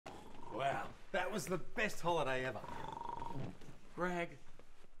That was the best holiday ever. Greg?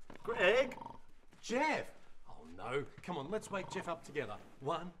 Jeff! Oh no, come on, let's wake Jeff up together.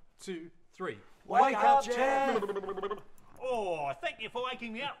 1, 2, 3. Wake up, Jeff! Oh, thank you for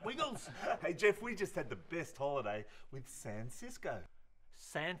waking me up, Wiggles. Hey Jeff, we just had the best holiday with San Cisco.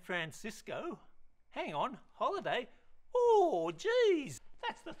 San Francisco? Hang on, holiday? Oh, geez,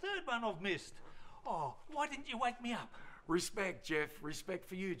 that's the third one I've missed. Oh, why didn't you wake me up? Respect, Jeff. Respect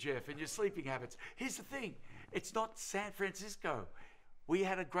for you, Jeff, and your sleeping habits. Here's the thing. It's not San Francisco. We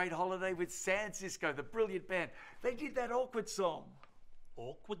had a great holiday with San Cisco, the brilliant band. They did that awkward song.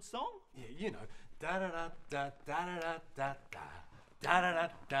 Awkward song? Yeah, you know. Da-da-da-da-da-da-da-da.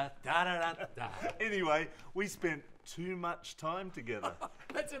 Da-da-da-da-da-da-da. Anyway, we spent too much time together.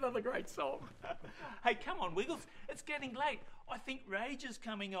 That's another great song. Hey, come on, Wiggles. It's getting late. I think Rage is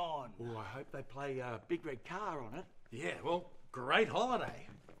coming on. Oh, I hope they play Big Red Car on it. Yeah, well, great holiday.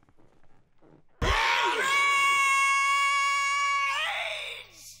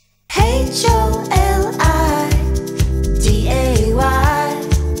 H.O.L.I.D.A.Y.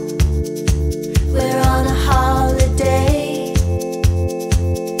 We're on a holiday.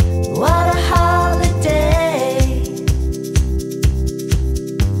 What a holiday.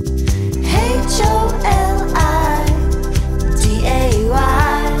 H.O.L.I.D.A.Y.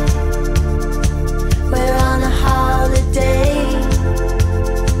 We're on a holiday.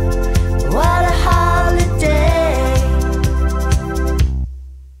 What a holiday.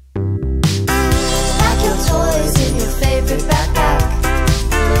 Pack your toys in your favorite backpack.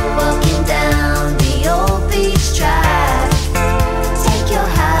 Walking down the old beach track. Take your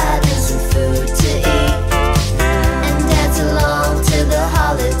hat and some food to eat, and dance along to the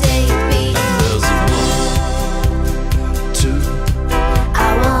holiday beat.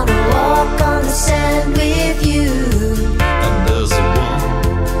 I wanna walk on the sand with you. And there's a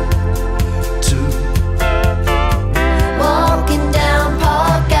 1, 2. Walking down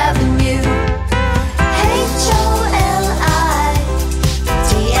Park Avenue. H.O.L.I.D.A.Y.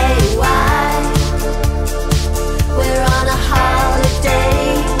 We're on a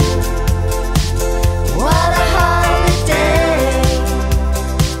holiday. What a holiday.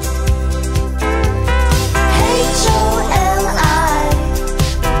 H.O.L.I.D.A.Y.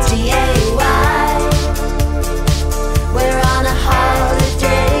 We're on a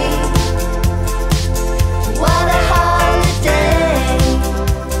holiday. What a holiday.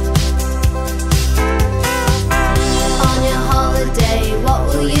 On your holiday, what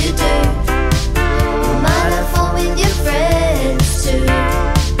will you do? You might have fun with your friends too.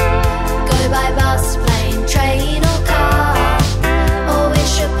 Go by bus, plane, train or car, or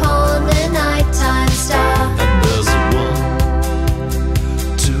wish upon the nighttime star. And there's a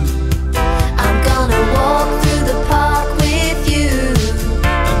 1, 2. I'm gonna walk through the park with you.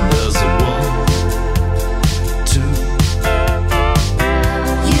 And there's a 1, 2.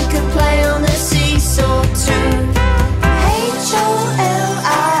 You could play on the seesaw too. H.O.L.I.D.A.Y.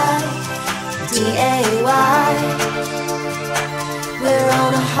 We're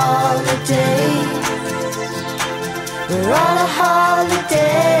on a holiday. We're on a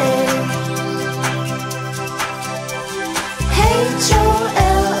holiday.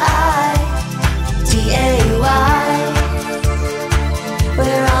 H.O.L.I.D.A.Y.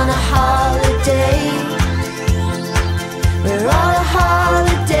 We're on a holiday. We're on a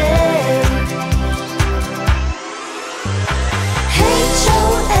holiday.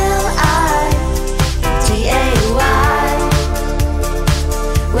 H.O.L.I.D.A.Y.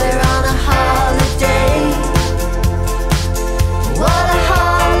 We're on a holiday. What a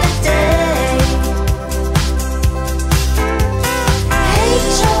holiday.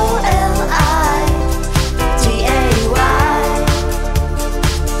 H.O.L.I.D.A.Y.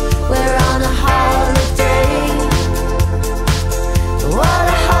 We're on a holiday. What a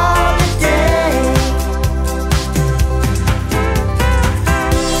holiday.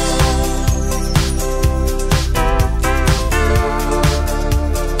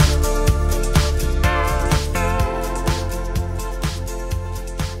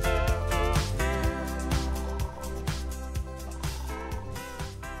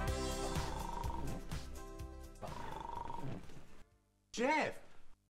 Jeff!